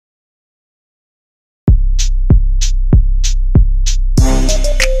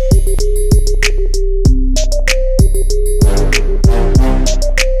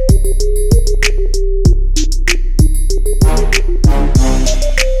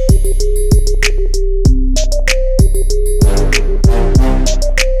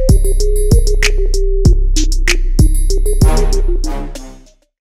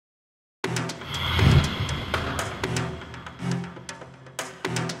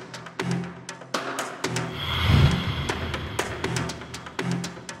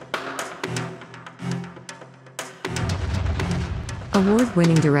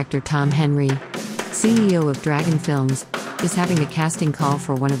Award-winning director Tom Henry, CEO of Dragon Films, is having a casting call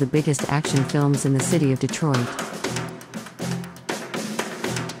for one of the biggest action films in the city of Detroit.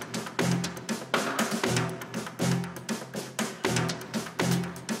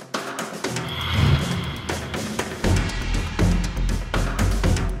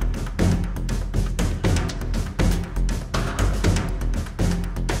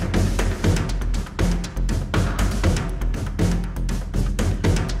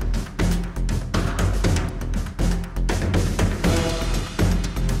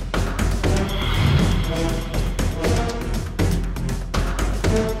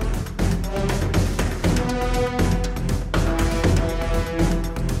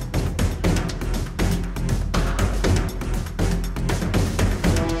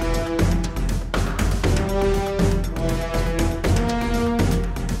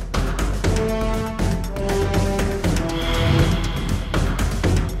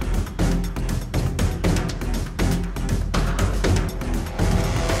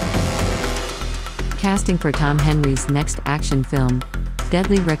 Casting for Tom Henry's next action film,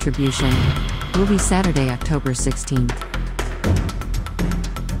 Deadly Retribution, will be Saturday, October 16th.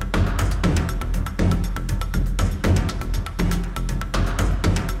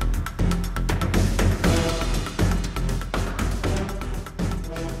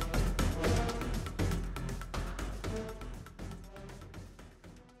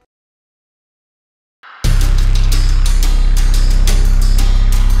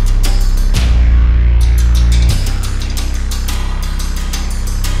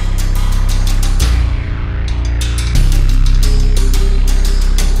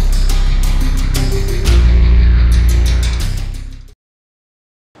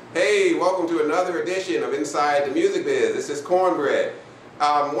 Welcome to another edition of Inside the Music Biz. This is Cornbread.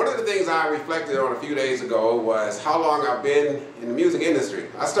 One of the things I reflected on a few days ago was how long I've been in the music industry.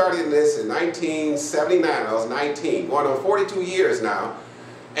 I started in this in 1979. I was 19, going on 42 years now.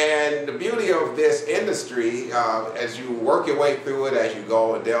 And the beauty of this industry, as you work your way through it, as you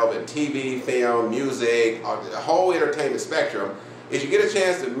go and delve in TV, film, music, the whole entertainment spectrum, is you get a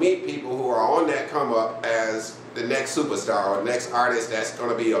chance to meet people who are on that come up as the next superstar or the next artist that's going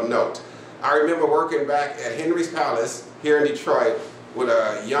to be of note. I remember working back at Henry's Palace here in Detroit with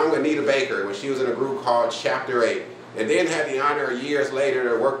a young Anita Baker when she was in a group called Chapter 8, and then had the honor years later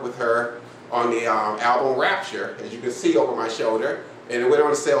to work with her on the album Rapture, as you can see over my shoulder, and it went on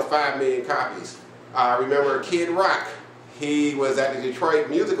to sell 5 million copies. I remember Kid Rock. He was at the Detroit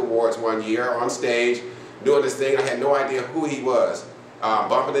Music Awards one year on stage doing this thing. I had no idea who he was.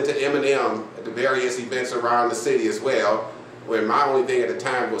 Bumping into Eminem at the various events around the city as well, when my only thing at the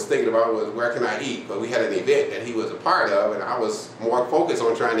time was thinking about was where can I eat, but we had an event that he was a part of and I was more focused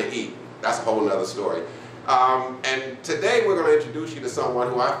on trying to eat. That's a whole nother story. And today we're going to introduce you to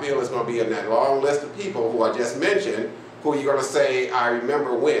someone who I feel is going to be in that long list of people who I just mentioned, who you're going to say, I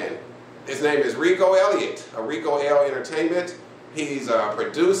remember when. His name is Rico Elliott of Rico El Entertainment. He's a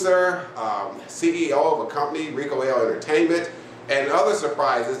producer, CEO of a company, Rico El Entertainment, and other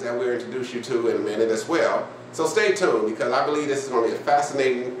surprises that we'll introduce you to in a minute as well. So stay tuned, because I believe this is going to be a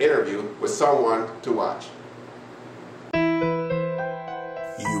fascinating interview with someone to watch. You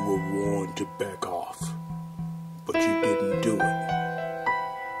were warned to back off, but you didn't do it.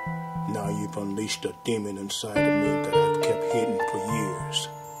 Now you've unleashed a demon inside of me that I've kept hidden for years.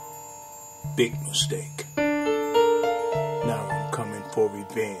 Big mistake. Now I'm coming for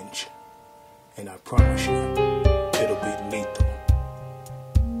revenge, and I promise you, it'll be lethal.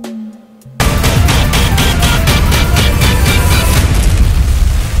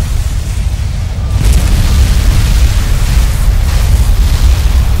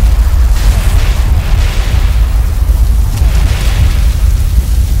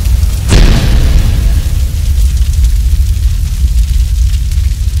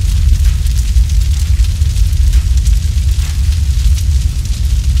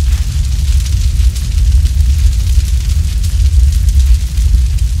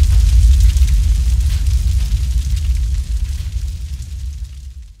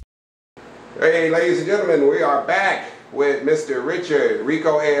 Hey, ladies and gentlemen, we are back with Mr. Richard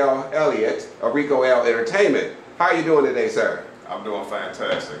Rico El Elliott of Rico El Entertainment. How are you doing today, sir? I'm doing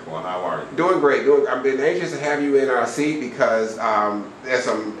fantastic. Well, how are you? Doing great. I've been anxious to have you in our seat because there's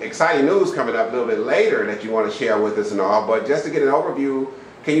some exciting news coming up a little bit later that you want to share with us and all. But just to get an overview,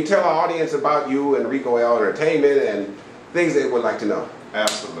 can you tell our audience about you and Rico El Entertainment and things they would like to know?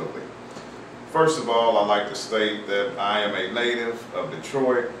 Absolutely. First of all, I'd like to state that I am a native of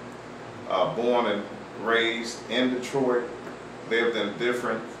Detroit, born and raised in Detroit, lived in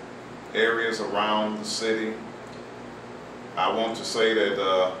different areas around the city. I want to say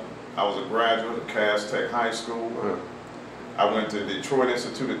that I was a graduate of Cass Tech High School. I went to Detroit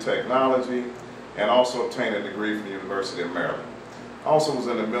Institute of Technology and also obtained a degree from the University of Maryland. I also was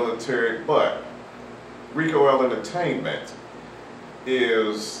in the military, but Rico El Entertainment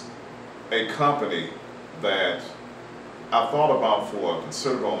is a company that I thought about for a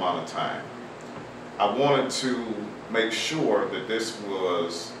considerable amount of time. I wanted to make sure that this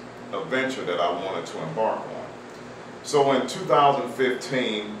was a venture that I wanted to embark on. So in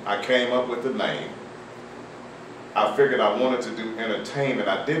 2015, I came up with the name. I figured I wanted to do entertainment.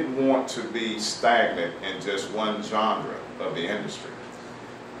 I didn't want to be stagnant in just one genre of the industry.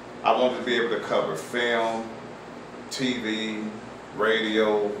 I wanted to be able to cover film, TV,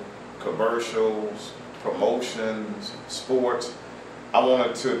 radio, commercials, promotions, sports. I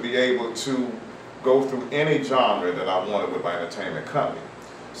wanted to be able to go through any genre that I wanted with my entertainment company.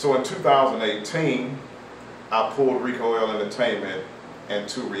 So in 2018, I pulled Rico El Entertainment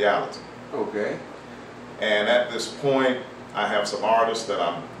into reality. Okay. And at this point, I have some artists that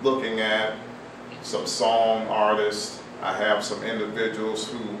I'm looking at, some song artists. I have some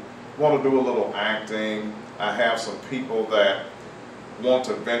individuals who want to do a little acting. I have some people that want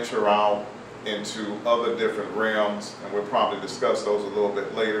to venture out into other different realms, and we'll probably discuss those a little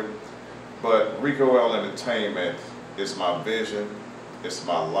bit later. But Rico El Entertainment is my vision, it's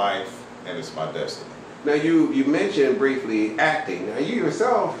my life, and it's my destiny. Now you mentioned briefly acting. Now you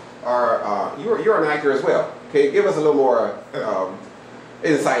yourself are you're an actor as well. Can you give us a little more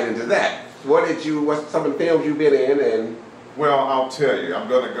insight into that? What's some of the films you've been in? And well, I'll tell you, I'm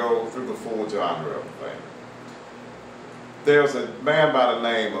going to go through the full genre of the thing. There's a man by the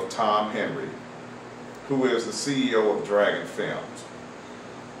name of Tom Henry, who is the CEO of Dragon Films.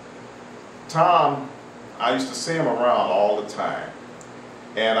 Tom, I used to see him around all the time,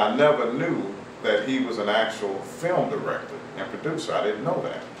 and I never knew that he was an actual film director and producer. I didn't know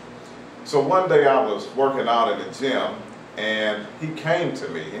that. So one day I was working out in the gym, and he came to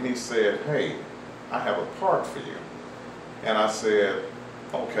me and he said, "Hey, I have a part for you." And I said,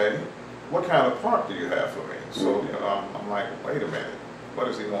 "Okay, what kind of part do you have for me?" So you know, I'm like, wait a minute, what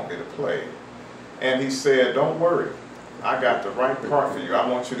does he want me to play? And he said, "Don't worry, I got the right part for you. I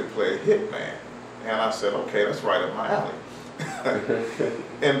want you to play a hitman." And I said, "Okay, that's right up my alley."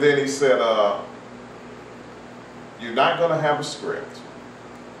 And then he said, "You're not going to have a script."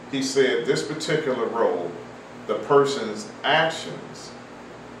 He said, "This particular role, the person's actions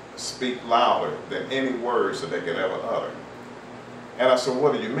speak louder than any words that they could ever utter." And I said,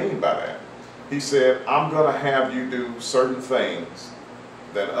 "What do you mean by that?" He said, "I'm going to have you do certain things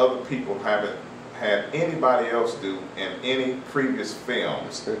that other people haven't had anybody else do in any previous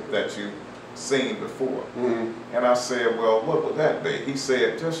films that you've seen before." And I said, "Well, what would that be?" He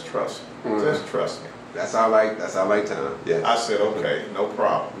said, "Just trust me. Just trust me." That's all like Tom. Yeah. I said, "Okay, no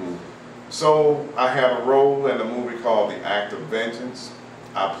problem." So I had a role in a movie called The Act of Vengeance.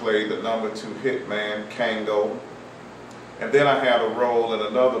 I played the #2 hitman, Kango. And then I had a role in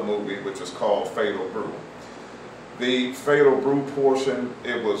another movie which was called Fatal Brew. The Fatal Brew portion,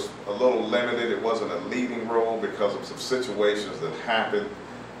 it was a little limited. It wasn't a leading role because of some situations that happened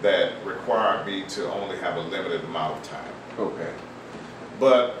that required me to only have a limited amount of time. Okay.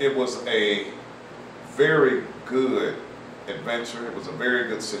 But it was a very good adventure. It was a very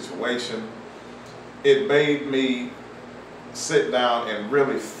good situation. It made me sit down and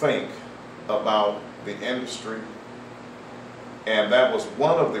really think about the industry. And that was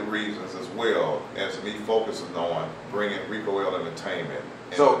one of the reasons as well as me focusing on bringing Rico El Entertainment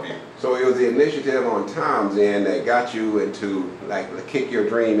into view. So it was the initiative on Tom's end that got you into, like, kick your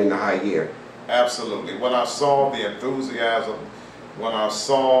dream into high gear. Absolutely. When I saw the enthusiasm, when I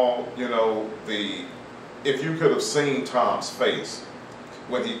saw, you know, if you could have seen Tom's face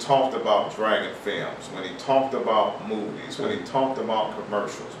when he talked about Dragon Films, when he talked about movies, when he talked about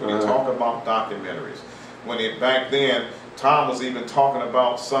commercials, when he talked about documentaries, back then, Tom was even talking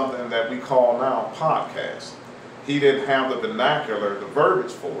about something that we call now podcast. He didn't have the vernacular, the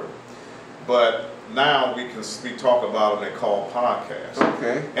verbiage for it, but now we talk about them and call podcasts.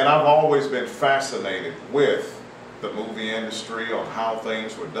 Okay. And I've always been fascinated with the movie industry, on how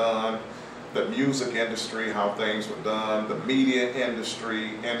things were done, the music industry, how things were done, the media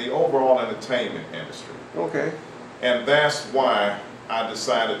industry, and the overall entertainment industry. Okay. And that's why I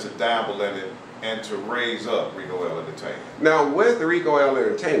decided to dabble in it and to raise up Rico El Entertainment. Now, with the Rico El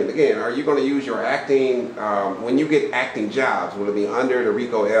Entertainment, again, are you going to use your acting, when you get acting jobs, will it be under the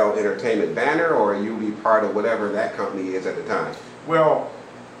Rico El Entertainment banner, or will you be part of whatever that company is at the time? Well,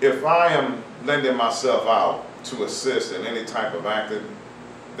 if I am lending myself out to assist in any type of acting,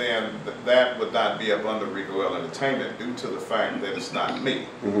 then that would not be up under Rico El Entertainment due to the fact that it's not me.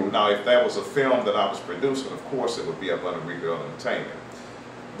 Now, if that was a film that I was producing, of course it would be up under Rico El Entertainment.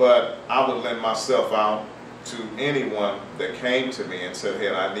 But I would lend myself out to anyone that came to me and said, hey,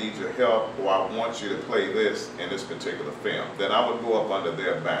 I need your help, or I want you to play this in this particular film. Then I would go up under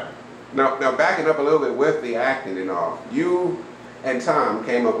their banner. Now backing up a little bit with the acting and all, you and Tom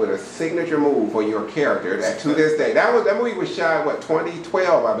came up with a signature move for your character that to this day, that movie was shot, what,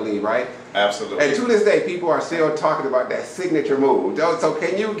 2012, I believe, right? Absolutely. And to this day, people are still talking about that signature move. So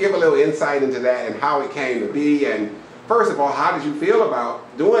can you give a little insight into that and how it came to be? And first of all, how did you feel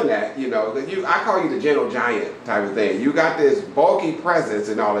about doing that? You know, I call you the gentle giant type of thing. You got this bulky presence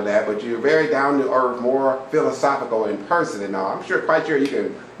and all of that, but you're very down to earth, more philosophical in person and all. I'm quite sure you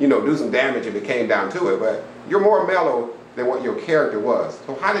can, you know, do some damage if it came down to it, but you're more mellow than what your character was.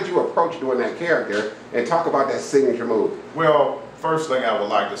 So how did you approach doing that character and talk about that signature move? Well, first thing I would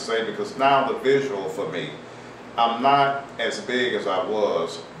like to say, because now the visual for me, I'm not as big as I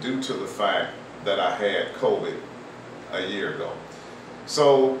was due to the fact that I had COVID a year ago.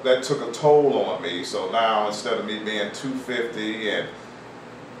 So that took a toll on me. So now instead of me being 250 and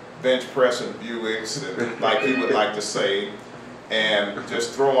bench pressing Buicks, and like he would like to say, and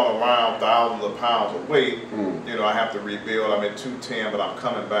just throwing around thousands of pounds of weight, you know, I have to rebuild. I'm at 210, but I'm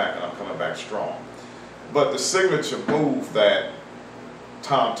coming back, and I'm coming back strong. But the signature move that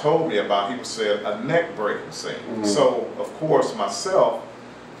Tom told me about, he said a neck breaking scene. So of course myself,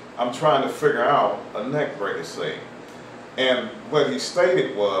 I'm trying to figure out a neck breaking scene. And what he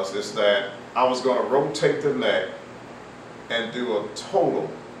stated is that I was going to rotate the neck and do a total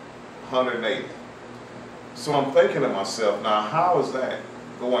 180. So I'm thinking to myself, now how is that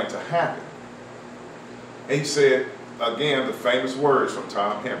going to happen? And he said, again, the famous words from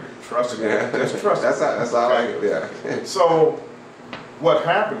Tom Henry, trust me, just trust me. That's all I get, yeah. So what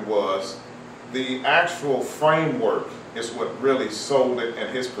happened was the actual framework is what really sold it, and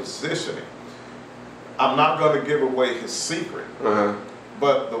his positioning. I'm not going to give away his secret,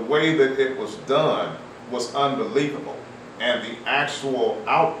 but the way that it was done was unbelievable, and the actual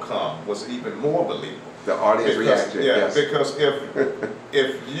outcome was even more believable. The audience reaction, yes. Because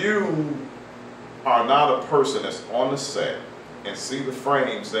if you are not a person that's on the set and see the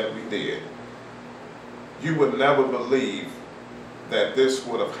frames that we did, you would never believe that this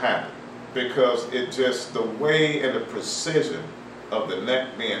would have happened, because it just, the way and the precision of the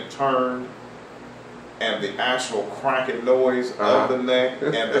neck being turned and the actual cracking noise of the neck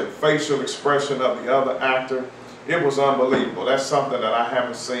and the facial expression of the other actor, it was unbelievable. That's something that I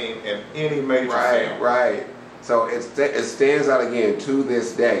haven't seen in any major film. Right. So it stands out again to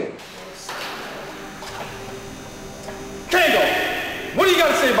this day. Kendall, what do you got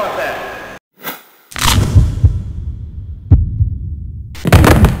to say about that?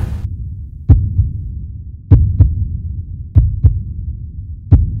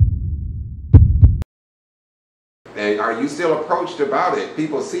 And are you still approached about it?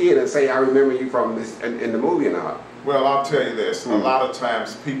 People see it and say, I remember you from this in the movie or not? Well, I'll tell you this. A lot of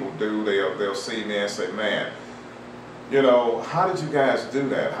times people do, they'll see me and say, man, you know, how did you guys do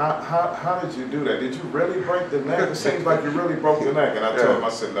that? How did you do that? Did you really break the neck? It seems like you really broke the neck. And I told them, I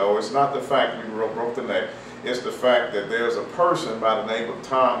said, no, it's not the fact you broke the neck. It's the fact that there's a person by the name of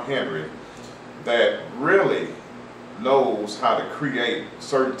Tom Henry that really knows how to create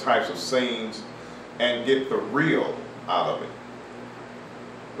certain types of scenes and get the real out of it.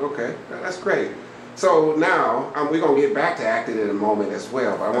 Okay, that's great. So now, we're going to get back to acting in a moment as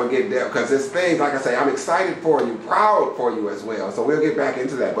well, but I want to get there, because there's things, like I say, I'm excited for you, proud for you as well, so we'll get back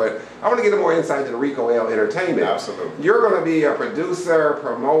into that, but I want to get more insight to the Rico El Entertainment. Absolutely. You're going to be a producer,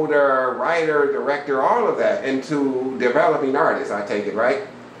 promoter, writer, director, all of that, into developing artists, I take it, right?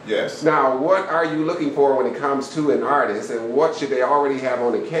 Yes. Now, what are you looking for when it comes to an artist, and what should they already have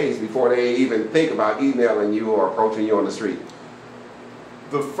on the case before they even think about emailing you or approaching you on the street?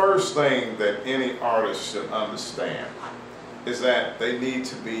 The first thing that any artist should understand is that they need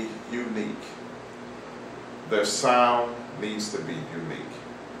to be unique. Their sound needs to be unique.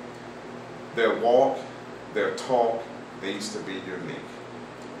 Their walk, their talk needs to be unique.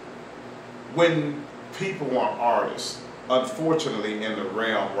 When people are artists, unfortunately in the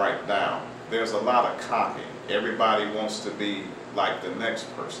realm right now, there's a lot of copying. Everybody wants to be like the next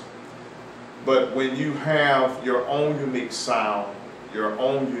person. But when you have your own unique sound, your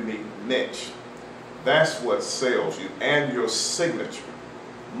own unique niche, that's what sells you, and your signature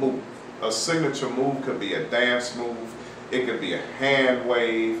move. A signature move could be a dance move, it could be a hand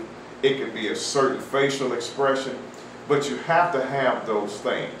wave, it could be a certain facial expression, but you have to have those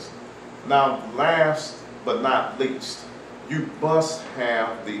things. Now, last but not least, you must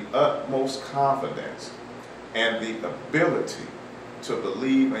have the utmost confidence and the ability to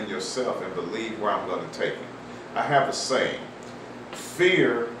believe in yourself and believe where I'm going to take you. I have a saying,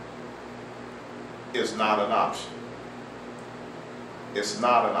 fear is not an option. It's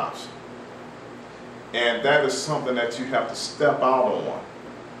not an option. And that is something that you have to step out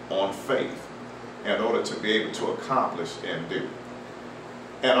on faith, in order to be able to accomplish and do.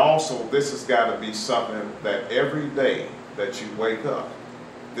 And also, this has got to be something that every day that you wake up,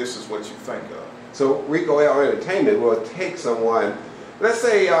 this is what you think of. So Rico El Entertainment will take someone, let's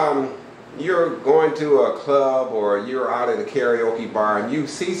say you're going to a club or you're out at a karaoke bar and you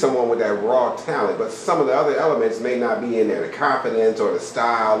see someone with that raw talent, but some of the other elements may not be in there, the confidence or the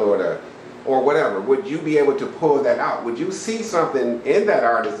style or whatever. Would you be able to pull that out? Would you see something in that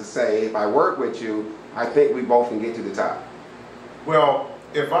artist to say, if I work with you, I think we both can get to the top? Well,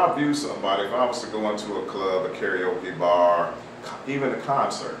 if I view somebody, if I was to go into a club, a karaoke bar, even a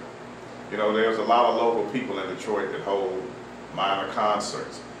concert, you know, there's a lot of local people in Detroit that hold minor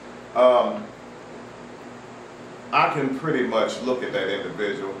concerts. I can pretty much look at that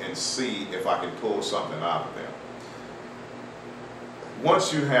individual and see if I can pull something out of them.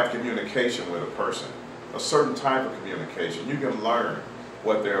 Once you have communication with a person, a certain type of communication, you can learn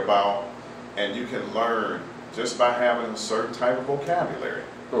what they're about, and you can learn just by having a certain type of vocabulary.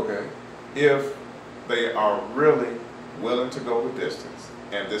 Okay. If they are really willing to go the distance,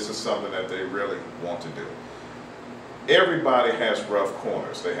 and this is something that they really want to do. Everybody has rough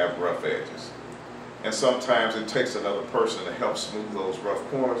corners, they have rough edges. And sometimes it takes another person to help smooth those rough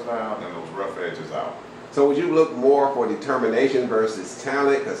corners down and those rough edges out. So would you look more for determination versus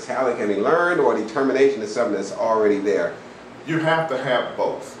talent, because talent can be learned, or determination is something that's already there? You have to have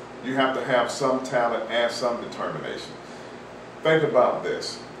both. You have to have some talent and some determination. Think about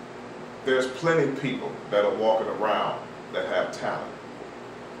this. There's plenty of people that are walking around that have talent,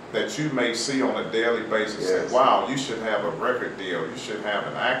 that you may see on a daily basis. Yes. Say, wow, you should have a record deal, you should have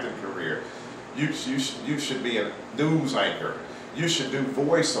an acting career, you should be a news anchor, you should do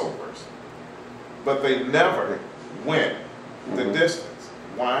voiceovers. But they never went the distance.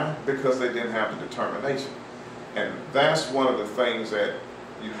 Why? Because they didn't have the determination. And that's one of the things that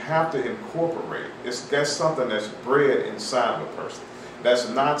you have to incorporate. That's something that's bred inside of a person. That's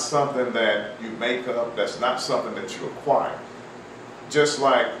not something that you make up, that's not something that you acquire. Just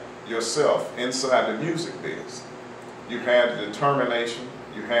like yourself inside the music biz. You had the determination,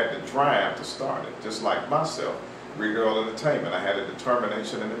 you had the drive to start it. Just like myself, Rico El Entertainment, I had a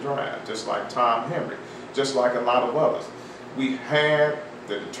determination and a drive. Just like Tom Henry, just like a lot of others. We had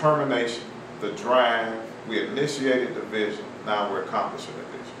the determination, the drive, we initiated the vision, now we're accomplishing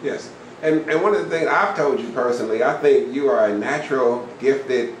the vision. Yes. And one of the things I've told you personally, I think you are a natural,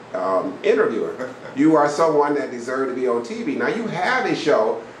 gifted interviewer. You are someone that deserves to be on TV. Now you have a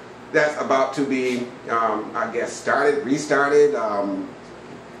show that's about to be, I guess, restarted.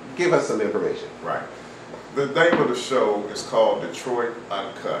 Give us some information. Right. The name of the show is called Detroit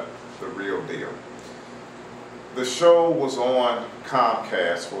Uncut, The Real Deal. The show was on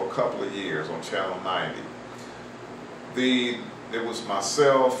Comcast for a couple of years on Channel 90. It was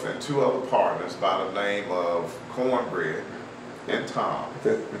myself and two other partners by the name of Cornbread and Tom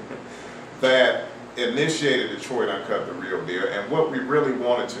that initiated Detroit Uncut, The Real Deal. And what we really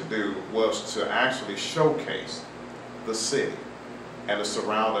wanted to do was to actually showcase the city and the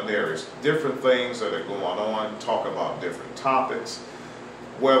surrounding areas, different things that are going on, talk about different topics,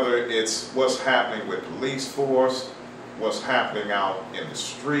 whether it's what's happening with police force, what's happening out in the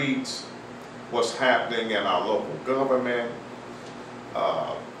streets, what's happening in our local government,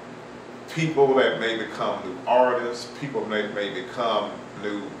 people that may become new artists, people that may become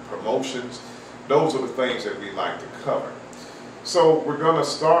new promotions. Those are the things that we like to cover. So we're going to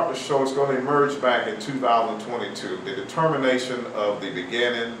start the show. It's going to emerge back in 2022. The determination of the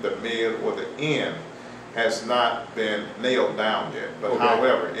beginning, the mid, or the end has not been nailed down yet. But okay.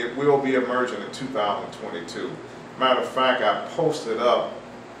 However, it will be emerging in 2022. Matter of fact, I posted up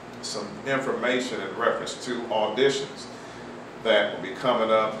some information in reference to auditions that will be coming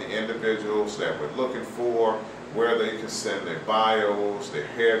up, the individuals that we're looking for, where they can send their bios, their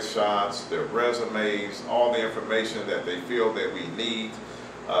headshots, their resumes, all the information that they feel that we need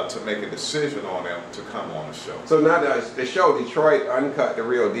to make a decision on them to come on the show. So now the show Detroit Uncut, The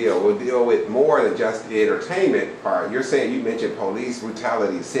Real Deal will deal with more than just the entertainment part. You're saying, you mentioned police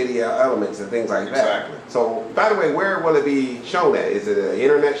brutality, city elements and things like that. Exactly. So by the way, where will it be shown at? Is it an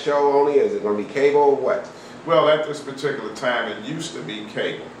internet show only? Is it going to be cable? What? Well, at this particular time, it used to be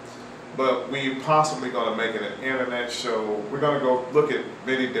cable. But we're possibly going to make it an internet show. We're going to go look at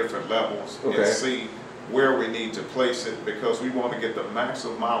many different levels and see where we need to place it, because we want to get the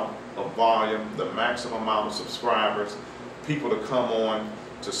maximum amount of volume, the maximum amount of subscribers, people to come on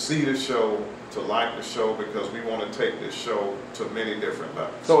to see the show, to like the show, because we want to take this show to many different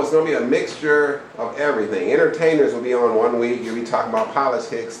levels. So it's going to be a mixture of everything. Entertainers will be on one week, you'll be talking about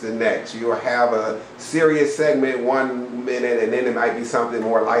politics the next. You'll have a serious segment 1 minute, and then it might be something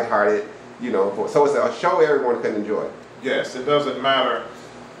more lighthearted, you know. So it's a show everyone can enjoy. Yes, it doesn't matter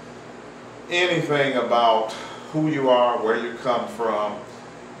anything about who you are, where you come from.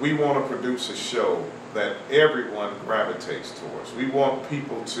 We want to produce a show that everyone gravitates towards. We want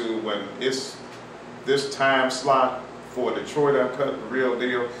people to, when it's this time slot for Detroit Uncut, the Real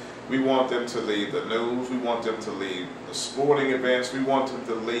Deal, we want them to leave the news, we want them to leave the sporting events, we want them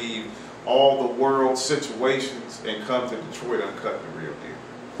to leave all the world situations and come to Detroit Uncut, the Real Deal.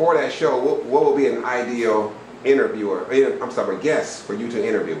 For that show, what would be an ideal interviewer, guest for you to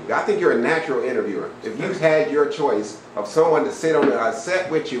interview? I think you're a natural interviewer. If you had your choice of someone to sit on a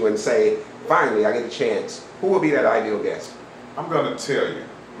set with you and say, finally I get a chance, who would be that ideal guest? I'm going to tell you,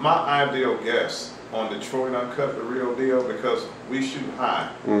 my ideal guest on Detroit Uncut, the Real Deal, because we shoot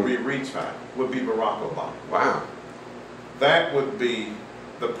high, we reach high, would be Barack Obama. Wow. That would be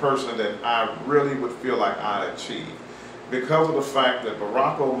the person that I really would feel like I'd achieve, because of the fact that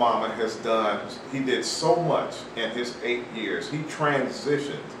Barack Obama has done, he did so much in his 8 years. He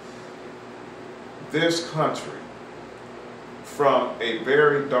transitioned this country from a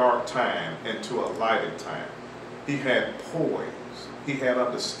very dark time into a lighted time. He had poise, he had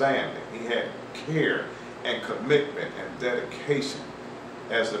understanding, he had care and commitment and dedication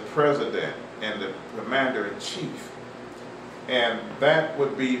as the president and the commander-in-chief. And that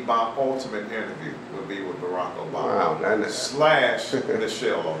would be my ultimate interview, would be with Barack Obama. Wow, slash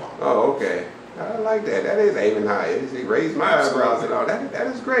Michelle Obama. Oh, okay. I like that. That is aiming high. It raised my eyebrows and all. That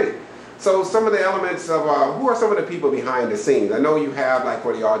is great. So some of the elements of, who are some of the people behind the scenes? I know you have, like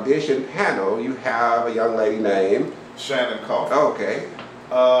for the audition panel, you have a young lady named Shannon Coffey. Oh, okay.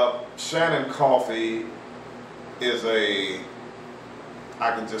 Shannon Coffey is I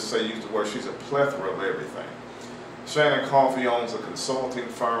can just say, use the word, she's a plethora of everything. Shannon Coffey owns a consulting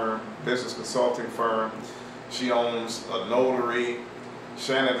firm, business consulting firm. She owns a notary.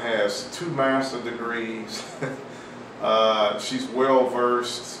 Shannon has 2 master's degrees. She's well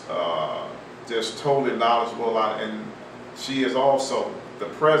versed, just totally knowledgeable, and she is also the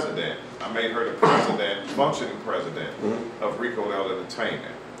president. I made her the president, functioning president of Rico El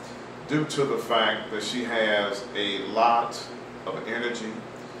Entertainment, due to the fact that she has a lot of energy,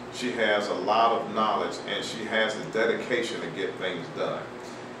 she has a lot of knowledge, and she has the dedication to get things done.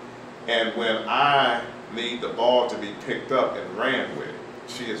 And when I need the ball to be picked up and ran with,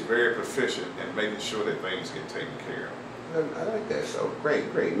 she is very proficient in making sure that things get taken care of. I like that. So great,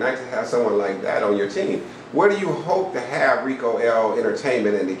 great. Nice to have someone like that on your team. Where do you hope to have Rico El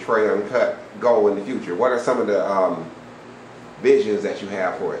Entertainment and Detroit Uncut go in the future? What are some of the visions that you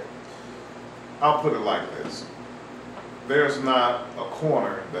have for it? I'll put it like this. There's not a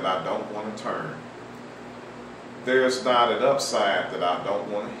corner that I don't want to turn. There's not an upside that I don't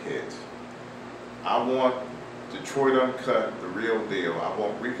want to hit. I want Detroit Uncut, the Real Deal. I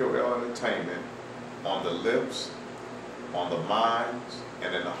want Rico El Entertainment on the lips, on the minds,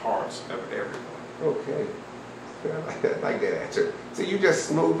 and in the hearts of everyone. Okay. I like that answer. So you just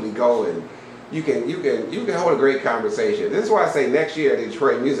smoothly go and you can hold a great conversation. This is why I say next year at the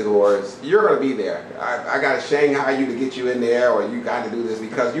Detroit Music Awards, you're going to be there. I got to Shanghai you to get you in there, or you got to do this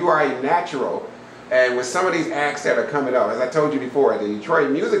because you are a natural. And with some of these acts that are coming up, as I told you before, at the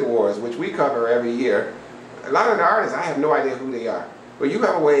Detroit Music Awards, which we cover every year, a lot of the artists, I have no idea who they are. But you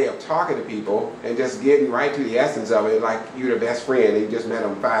have a way of talking to people and just getting right to the essence of it, like you're the best friend and you just met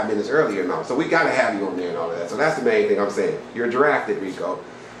them 5 minutes earlier and all. So we got to have you on there and all of that. So that's the main thing I'm saying. You're drafted, Rico.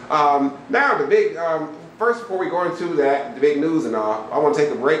 Now the big, first before we go into that, the big news and all, I want to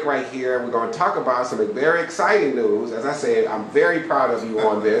take a break right here. We're going to talk about some very exciting news. As I said, I'm very proud of you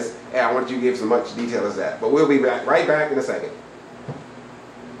on this, and I want you to give some much detail as that. But we'll be right back in a second.